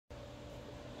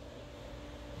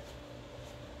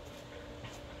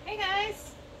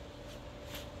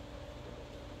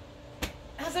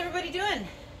How's everybody doing?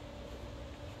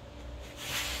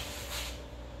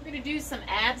 We're going to do some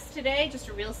abs today, just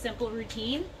a real simple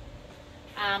routine.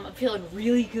 I'm feeling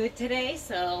really good today,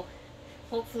 so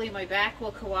hopefully my back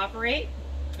will cooperate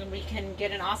and we can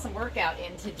get an awesome workout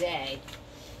in today.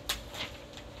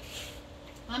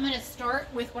 I'm going to start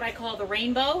with what I call the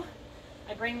rainbow.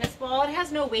 I bring this ball, it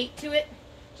has no weight to it,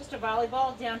 just a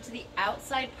volleyball down to the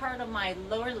outside part of my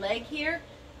lower leg here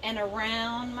and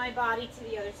around my body to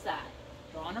the other side.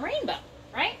 Drawing a rainbow,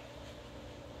 right?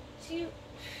 2,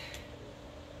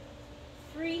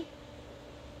 3,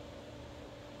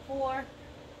 4,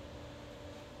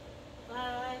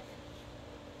 5,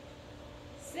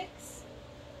 6,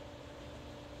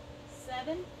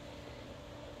 7,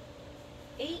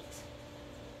 8,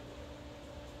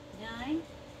 9,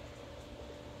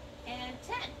 and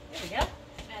 10. There we go.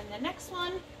 And the next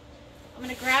one, I'm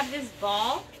going to grab this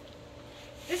ball.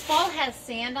 This ball has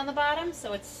sand on the bottom,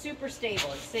 so it's super stable.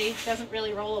 You see, it doesn't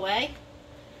really roll away.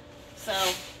 So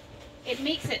it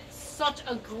makes it such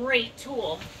a great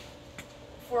tool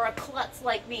for a klutz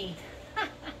like me.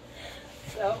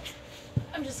 So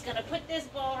I'm just going to put this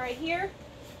ball right here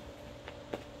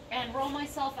and roll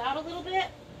myself out a little bit.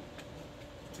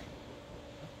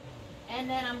 And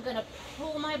then I'm going to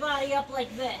pull my body up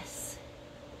like this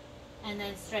and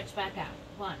then stretch back out.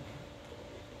 1,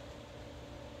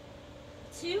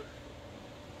 2,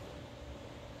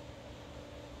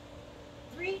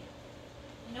 3. You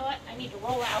know what? I need to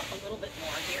roll out a little bit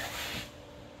more here.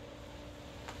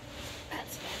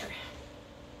 That's better.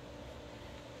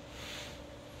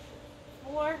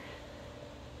 4,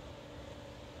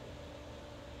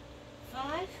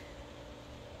 5,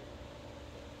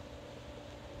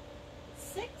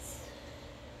 6,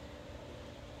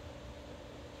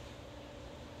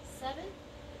 7,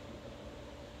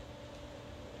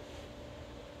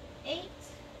 8,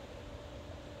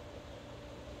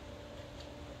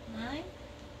 9,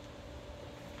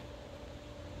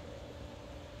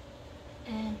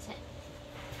 and 10.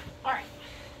 All right,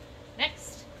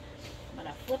 next, I'm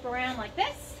gonna flip around like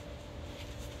this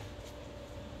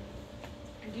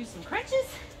and do some crunches.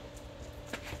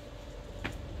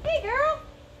 Hey, girl.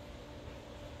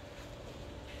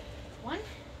 1,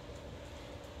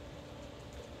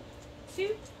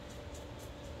 2,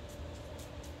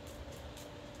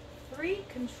 3,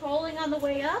 controlling on the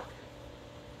way up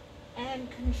and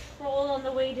control on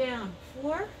the way down.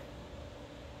 4,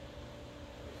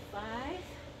 5,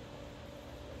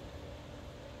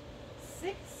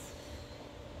 6,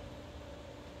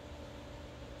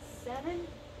 7,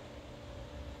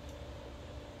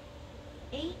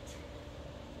 8,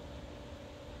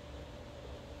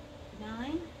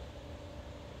 9,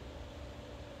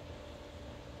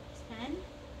 10,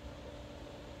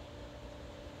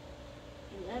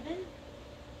 11,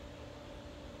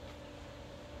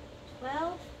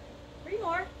 12, 3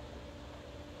 more,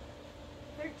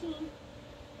 13,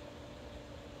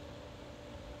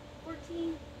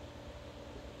 14,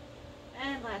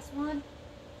 and last one.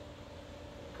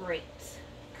 Great.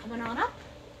 Coming on up.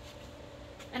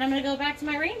 And I'm going to go back to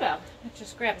my rainbow. Let's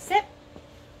just grab a sip.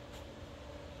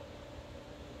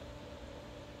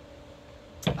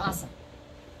 Awesome.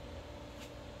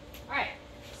 All right.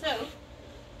 So,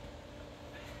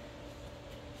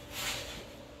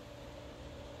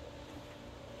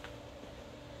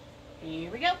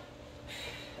 here we go.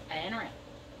 And around.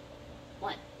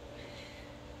 1,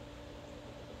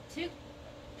 2,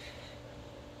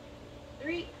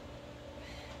 3,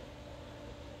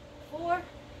 4,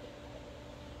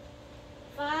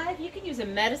 5. You can use a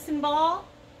medicine ball.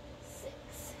 6.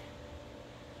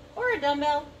 Or a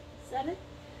dumbbell. 7,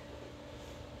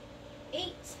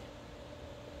 8,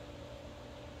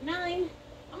 9.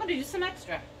 I'm going to do some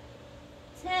extra.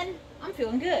 10. I'm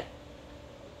feeling good.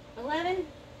 11,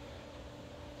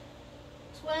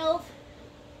 12,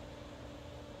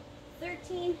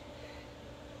 13,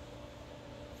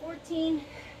 14,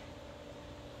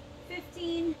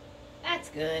 15. That's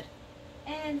good.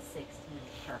 And 16.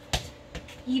 Perfect.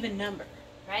 Even number,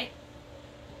 right?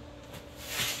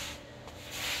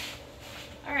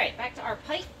 All right, back to our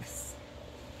pikes.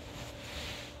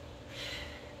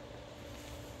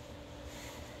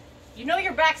 You know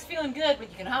your back's feeling good when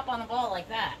you can hop on the ball like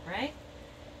that, right?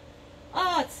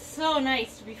 Oh, it's so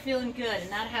nice to be feeling good and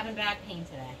not having back pain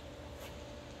today.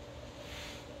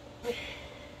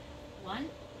 1,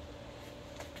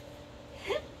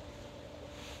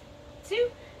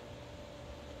 2,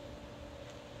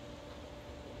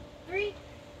 3,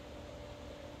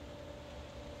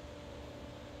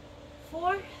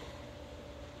 4,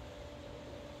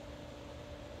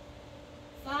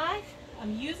 5.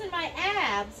 I'm using my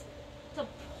abs to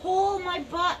pull my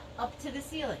butt up to the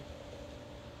ceiling.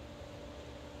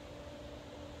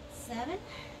 7,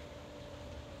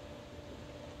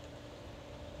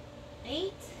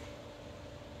 8,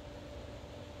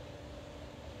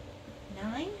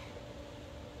 9,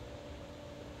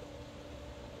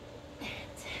 and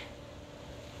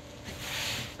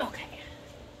 10. Okay.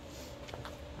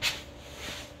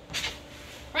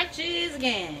 Crunches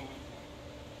again.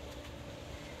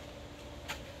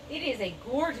 It is a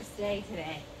gorgeous day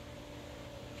today.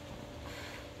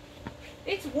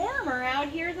 It's warmer out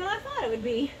here than I thought it would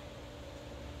be.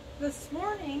 This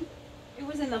morning, it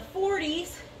was in the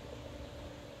 40s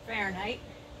Fahrenheit.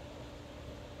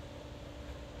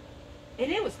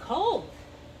 And it was cold.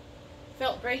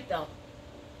 Felt great though.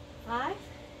 5,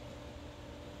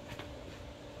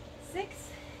 6,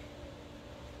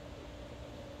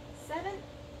 7,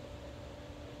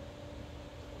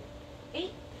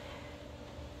 8,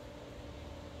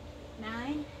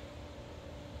 9,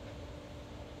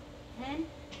 10,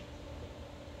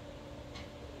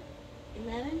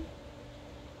 11,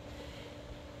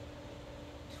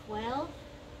 12,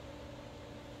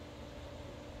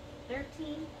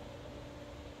 13,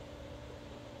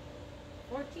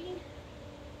 14,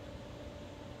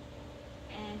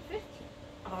 and 15.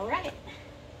 All right.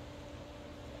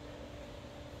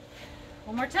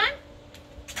 One more time.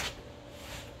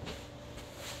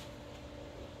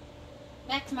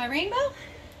 Back to my rainbow.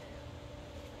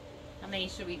 How many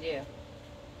should we do?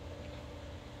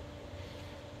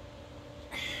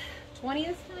 20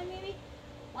 this time, maybe?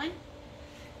 1,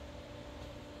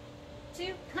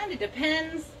 2, kind of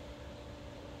depends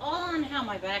on how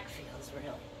my back feels,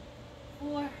 really.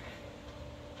 4,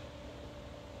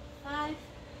 5,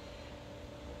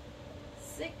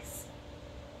 6,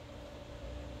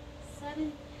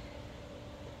 7,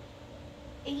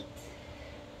 8,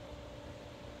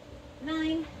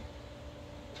 9,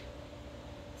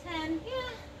 10. Yeah,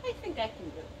 I think I can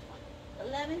do it.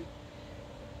 11,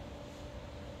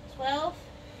 12,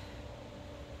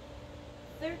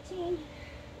 13,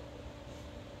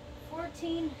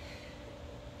 14,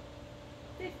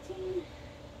 15,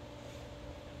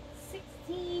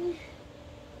 16,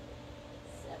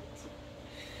 17,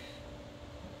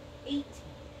 18,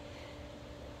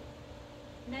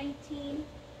 19,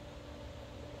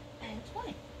 and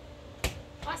 20.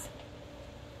 Awesome.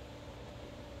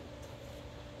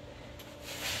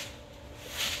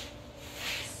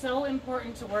 So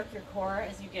important to work your core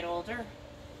as you get older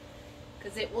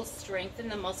because it will strengthen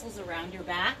the muscles around your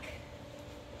back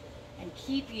and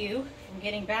keep you from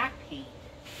getting back pain.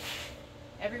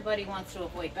 Everybody wants to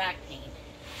avoid back pain.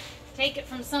 Take it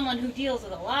from someone who deals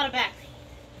with a lot of back pain.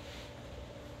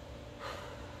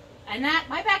 And that,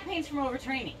 my back pain's from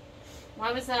overtraining. When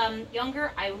I was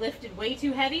younger, I lifted way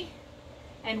too heavy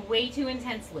and way too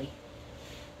intensely.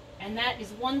 And that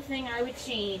is one thing I would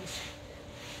change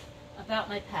about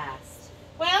my past.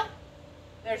 Well,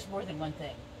 there's more than one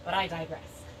thing, but I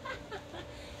digress.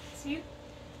 2,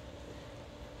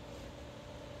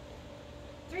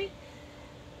 3,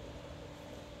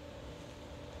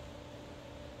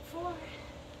 4,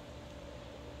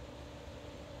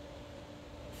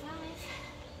 5,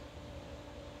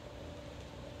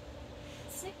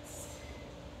 6,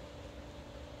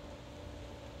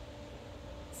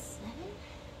 7,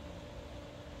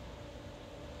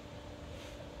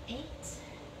 8, 9,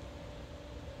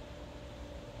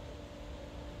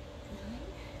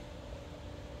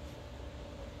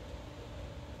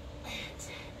 and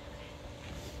 10.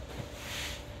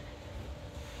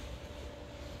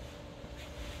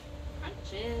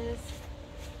 Crunches.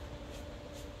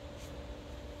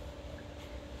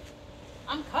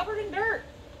 I'm covered in dirt.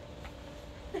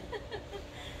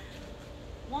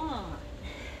 1,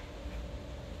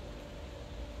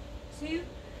 2,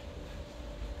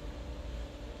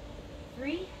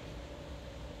 3,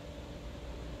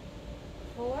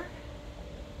 4,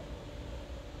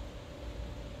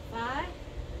 5,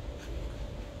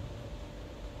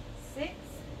 6,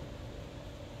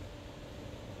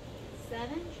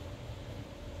 7,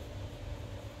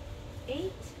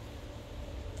 8,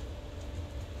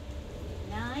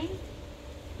 9,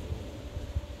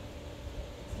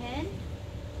 10,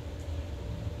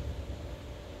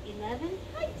 11.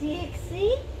 Hi,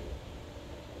 Dixie.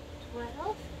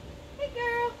 12. Hey,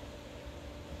 girl.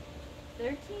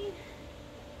 13,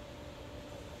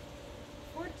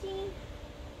 14,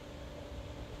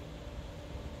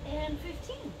 and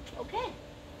 15. Okay.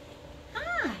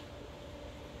 Hi.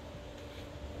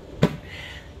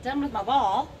 Done with my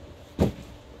ball.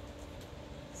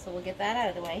 So we'll get that out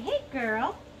of the way. Hey,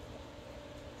 girl.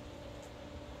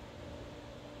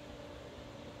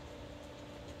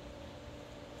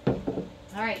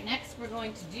 All All right, next we're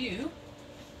going to do.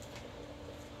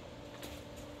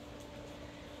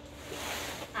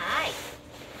 Hi.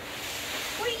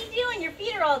 What are you doing? Your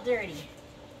feet are all dirty.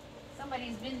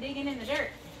 Somebody's been digging in the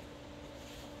dirt.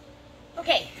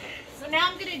 Okay, so now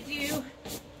I'm going to do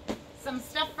some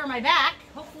stuff for my back.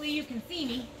 Hopefully you can see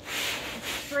me. Let's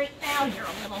straighten out here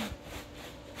a little.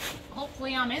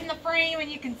 Hopefully I'm in the frame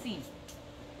and you can see me.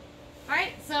 All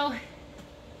right, so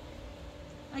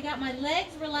I got my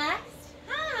legs relaxed.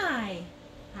 Hi.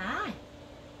 Hi.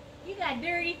 You got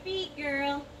dirty feet,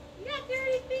 girl. You got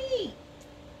dirty feet.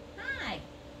 Hi.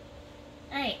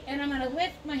 All right, and I'm going to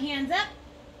lift my hands up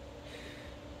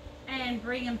and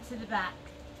bring them to the back.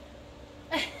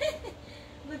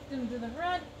 Lift them to the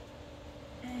front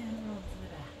and roll to the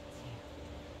back.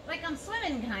 Like I'm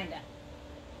swimming, kind of.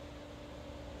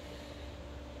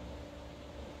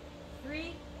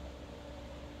 3,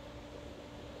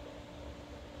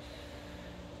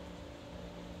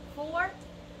 4.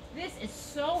 This is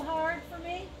so hard for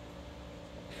me.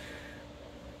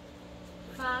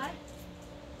 5,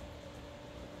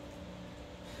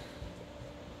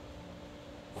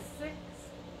 6,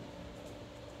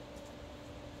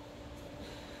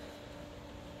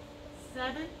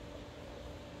 7.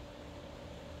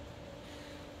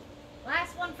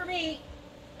 Last one for me.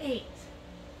 8.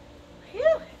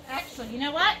 Phew. Actually, you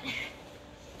know what?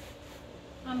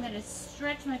 I'm going to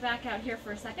stretch my back out here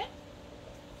for a second.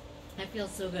 That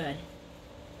feels so good.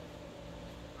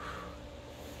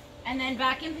 And then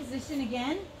back in position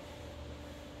again.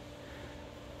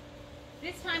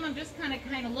 This time I'm just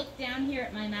kind of look down here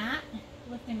at my mat,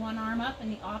 lifting one arm up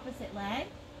and the opposite leg.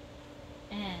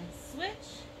 And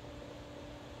switch.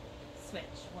 Switch.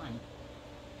 1.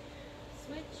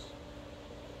 Switch.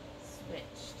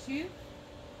 Switch. 2.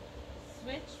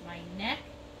 Switch. My neck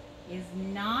is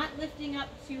not lifting up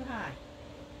too high.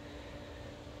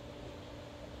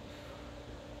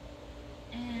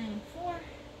 And 4.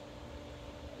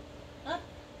 Up.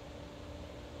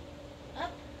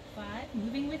 Up. 5.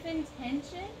 Moving with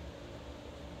intention.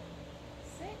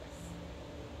 6.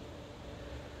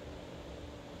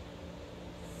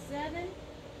 7.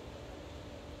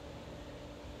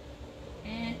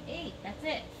 And 8. That's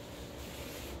it.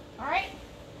 All right.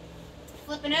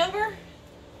 Flipping over.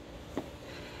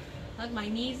 Hug my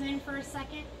knees in for a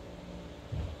second.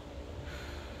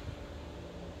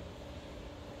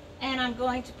 And I'm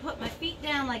going to put my feet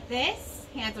down like this.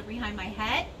 Hands are behind my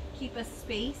head. Keep a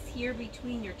space here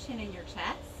between your chin and your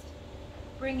chest.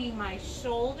 Bringing my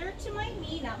shoulder to my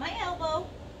knee, not my elbow.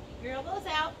 Keep your elbows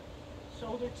out.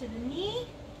 Shoulder to the knee.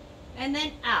 And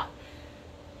then out.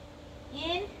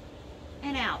 In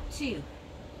and out. 2.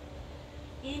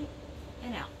 In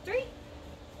and out. 3.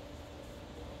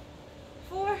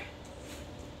 4.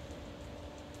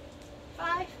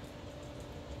 5.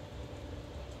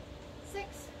 6.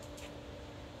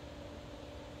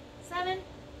 7.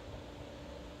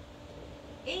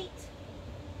 8.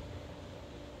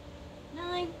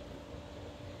 9.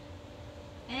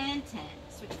 And 10.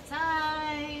 Switch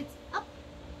sides. Up.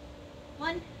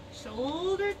 1.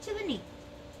 Shoulder to the knee.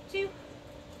 2.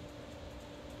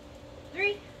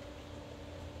 3.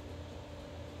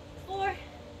 4.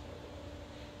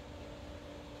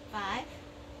 5.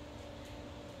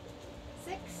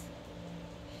 6.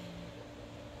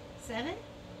 7.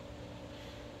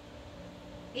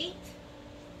 8.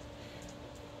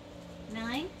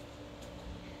 9.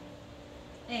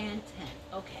 And 10.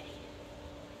 Okay.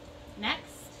 Next,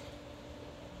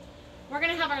 we're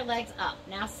going to have our legs up.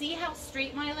 Now see how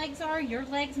straight my legs are? Your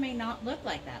legs may not look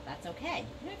like that. That's okay. You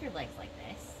can have your legs like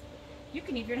this. You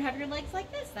can even have your legs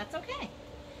like this. That's okay.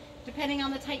 Depending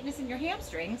on the tightness in your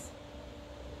hamstrings,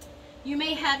 you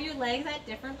may have your legs at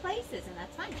different places, and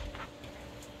that's fine.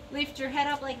 Lift your head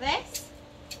up like this.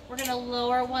 We're going to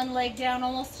lower one leg down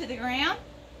almost to the ground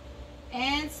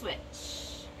and switch.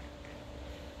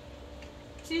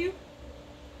 2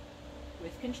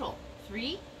 with control.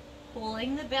 3,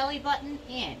 pulling the belly button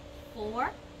in.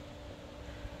 4,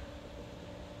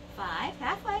 5,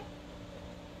 halfway.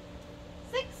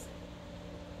 6,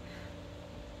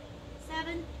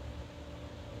 7,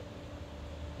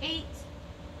 8,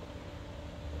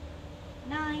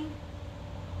 9,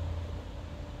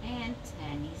 and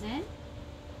 10. Knees in.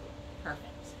 Perfect.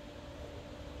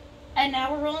 And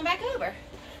now we're rolling back over.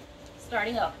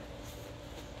 Starting over.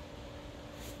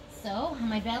 So, on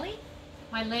my belly,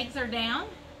 my legs are down.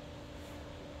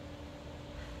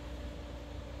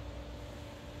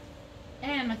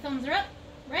 And my thumbs are up,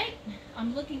 right?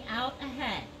 I'm looking out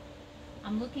ahead.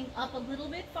 I'm looking up a little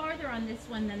bit farther on this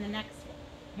one than the next one.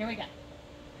 Here we go.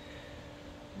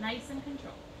 Nice and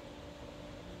controlled.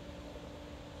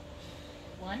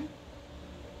 1,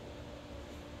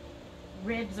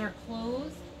 Ribs are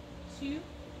closed. 2,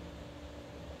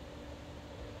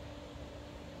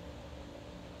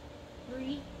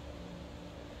 3,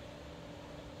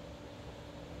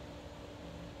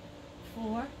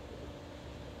 4,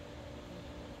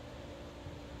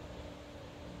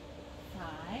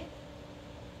 5,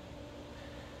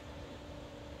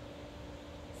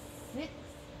 6,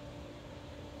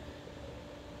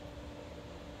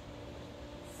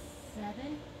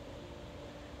 7,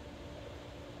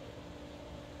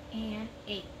 and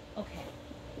 8. Okay.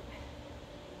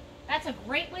 That's a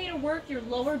great way to work your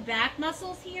lower back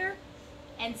muscles here.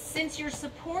 And since you're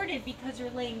supported because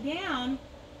you're laying down,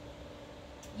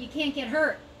 you can't get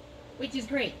hurt, which is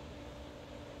great.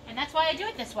 And that's why I do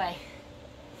it this way.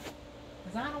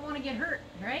 Because I don't want to get hurt.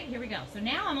 All right, here we go. So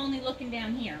now I'm only looking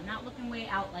down here. I'm not looking way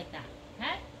out like that.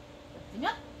 Okay? Lifting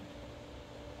up.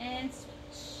 And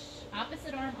switch.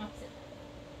 Opposite arm, opposite.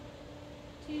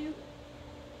 2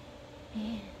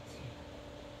 and 2.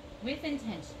 With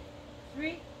intention.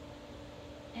 3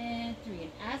 and 3.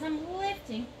 And as I'm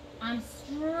lifting, I'm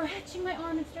stretching my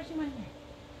arm and stretching my leg.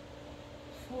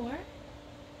 4,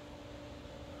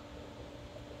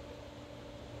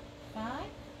 5,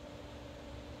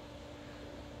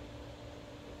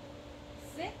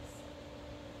 6,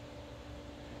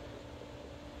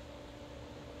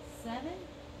 7.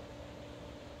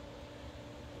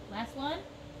 Last one.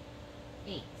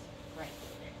 8. Right.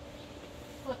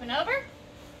 Flipping over.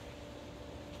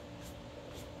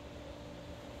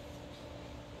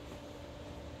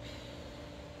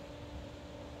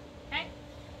 Okay.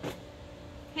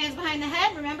 Hands behind the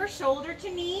head. Remember, shoulder to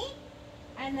knee.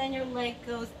 And then your leg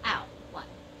goes out. 1,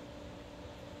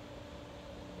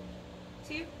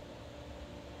 2,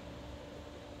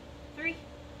 3,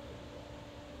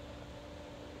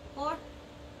 4,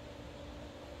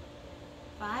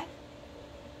 5,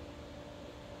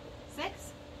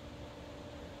 6,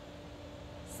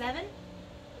 7,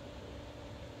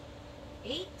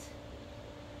 8,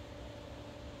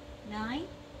 9,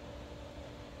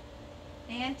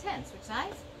 and 10. Switch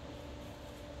sides.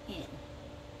 In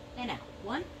and out.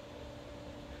 1,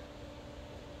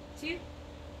 2,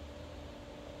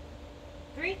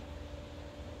 3,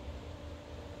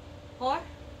 4,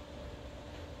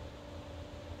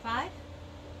 5,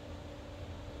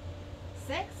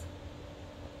 6,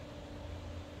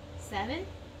 7,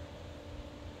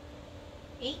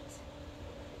 8,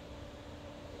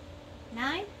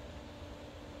 9,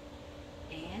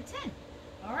 and 10.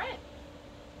 All right.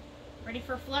 Ready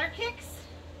for flutter kicks?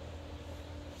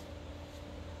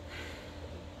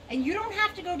 And you don't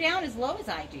have to go down as low as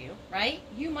I do, right?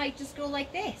 You might just go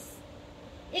like this.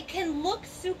 It can look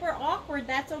super awkward,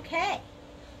 that's okay.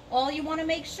 All you want to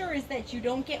make sure is that you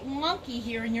don't get wonky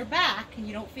here in your back and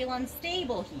you don't feel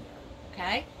unstable here,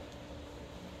 okay?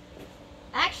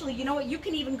 Actually, you know what? You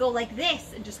can even go like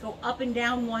this and just go up and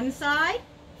down one side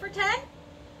for 10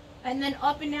 and then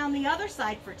up and down the other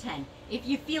side for 10. If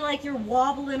you feel like you're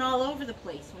wobbling all over the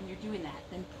place when you're doing that,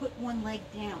 then put one leg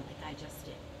down like I just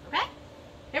did, okay?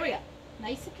 Here we go.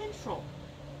 Nice and controlled.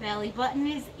 Belly button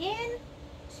is in.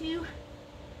 2,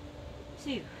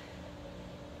 2,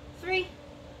 3,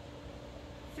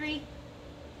 3,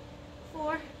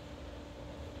 4,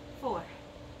 4,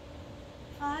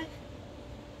 5,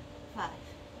 5,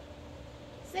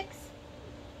 6,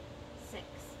 6,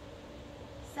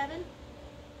 7,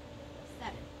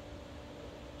 7,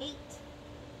 8,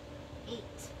 8,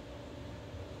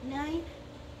 9,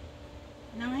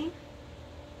 9,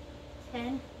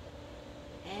 10,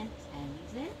 and 10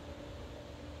 is in.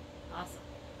 Awesome.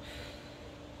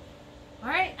 All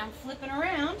right, I'm flipping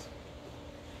around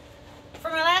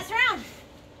for my last round.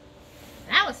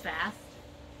 That was fast.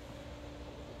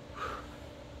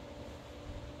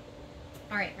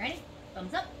 All right, ready?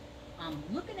 Thumbs up. I'm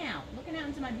looking out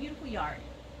into my beautiful yard.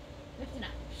 Lifting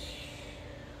up.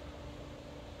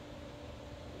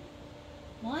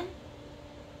 1,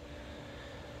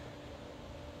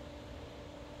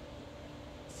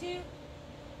 2,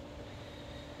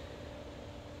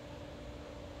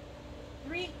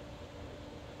 3,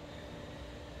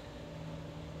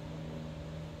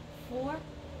 4,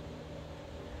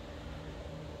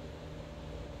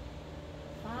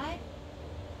 5,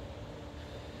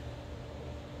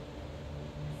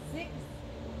 6,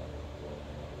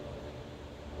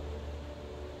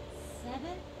 7,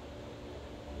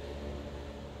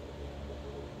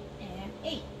 and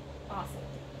 8. Awesome.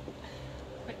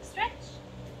 Quick stretch.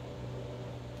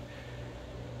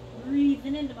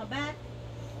 Breathing into my back.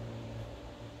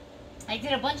 I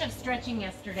did a bunch of stretching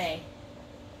yesterday,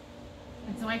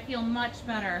 and so I feel much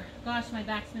better. Gosh, my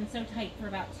back's been so tight for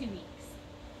about 2 weeks.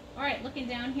 All right, looking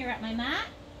down here at my mat.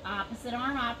 Opposite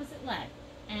arm, opposite leg.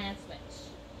 and switch.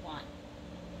 1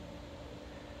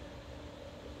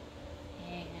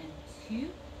 and 2.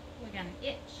 We got an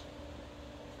itch.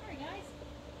 Sorry guys.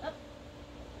 Up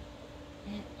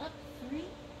and up. 3.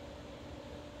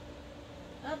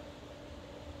 Up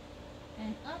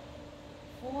and up.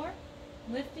 4.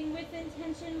 Lifting with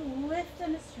intention. Lift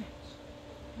and a stretch.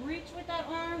 Reach with that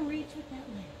arm. Reach with that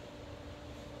leg.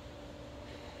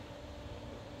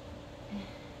 And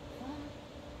 5.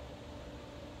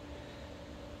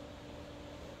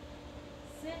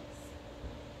 6.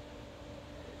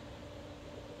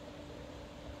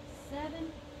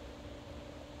 7.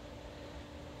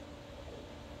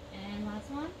 And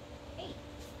last one. 8.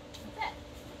 That's it.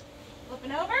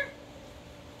 Flipping over.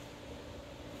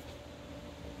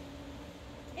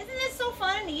 Isn't this so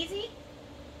fun and easy?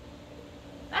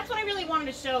 That's what I really wanted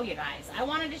to show you guys. I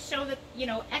wanted to show that, you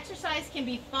know, exercise can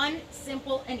be fun,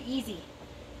 simple, and easy.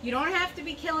 You don't have to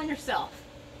be killing yourself.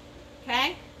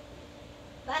 Okay?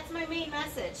 That's my main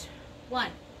message.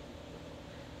 1,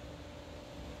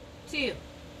 2,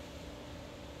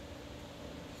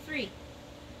 3,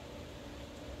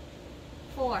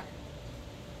 4,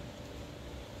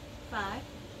 5,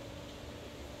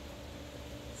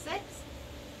 6,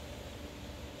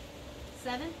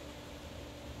 7,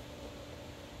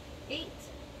 8,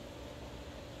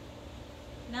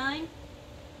 9,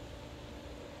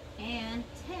 and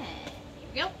 10. Here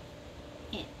we go.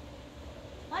 In.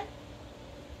 1,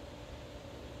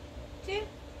 2,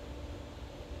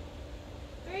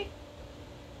 3,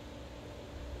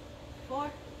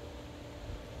 4,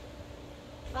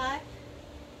 5,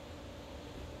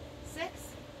 6,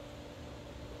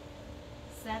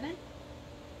 7,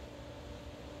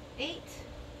 8,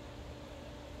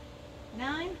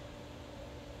 9,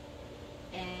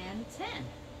 and 10.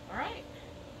 All right.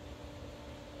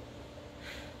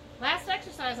 Last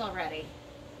exercise already.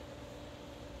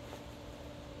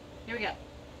 Here we go.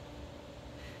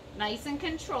 Nice and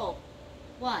controlled.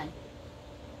 1,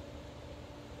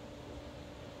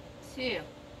 2,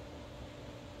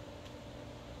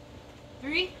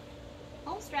 3,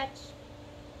 home stretch.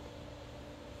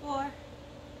 4,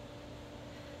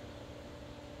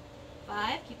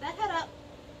 5, keep that head up.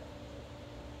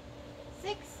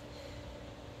 6,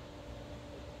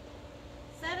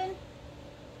 7,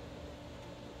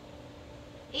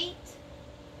 8,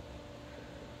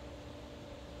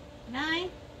 9,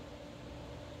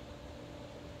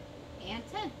 and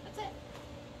 10. That's it.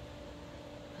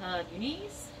 Hug your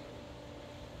knees.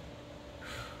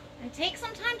 And take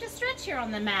some time to stretch here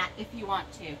on the mat if you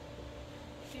want to.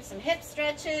 Do some hip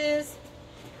stretches,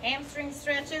 hamstring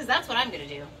stretches. That's what I'm going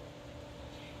to do.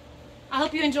 I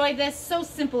hope you enjoyed this. So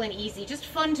simple and easy, just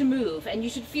fun to move, and you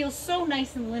should feel so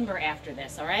nice and limber after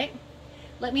this, all right?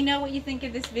 Let me know what you think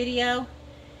of this video.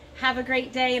 Have a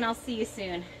great day, and I'll see you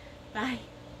soon. Bye.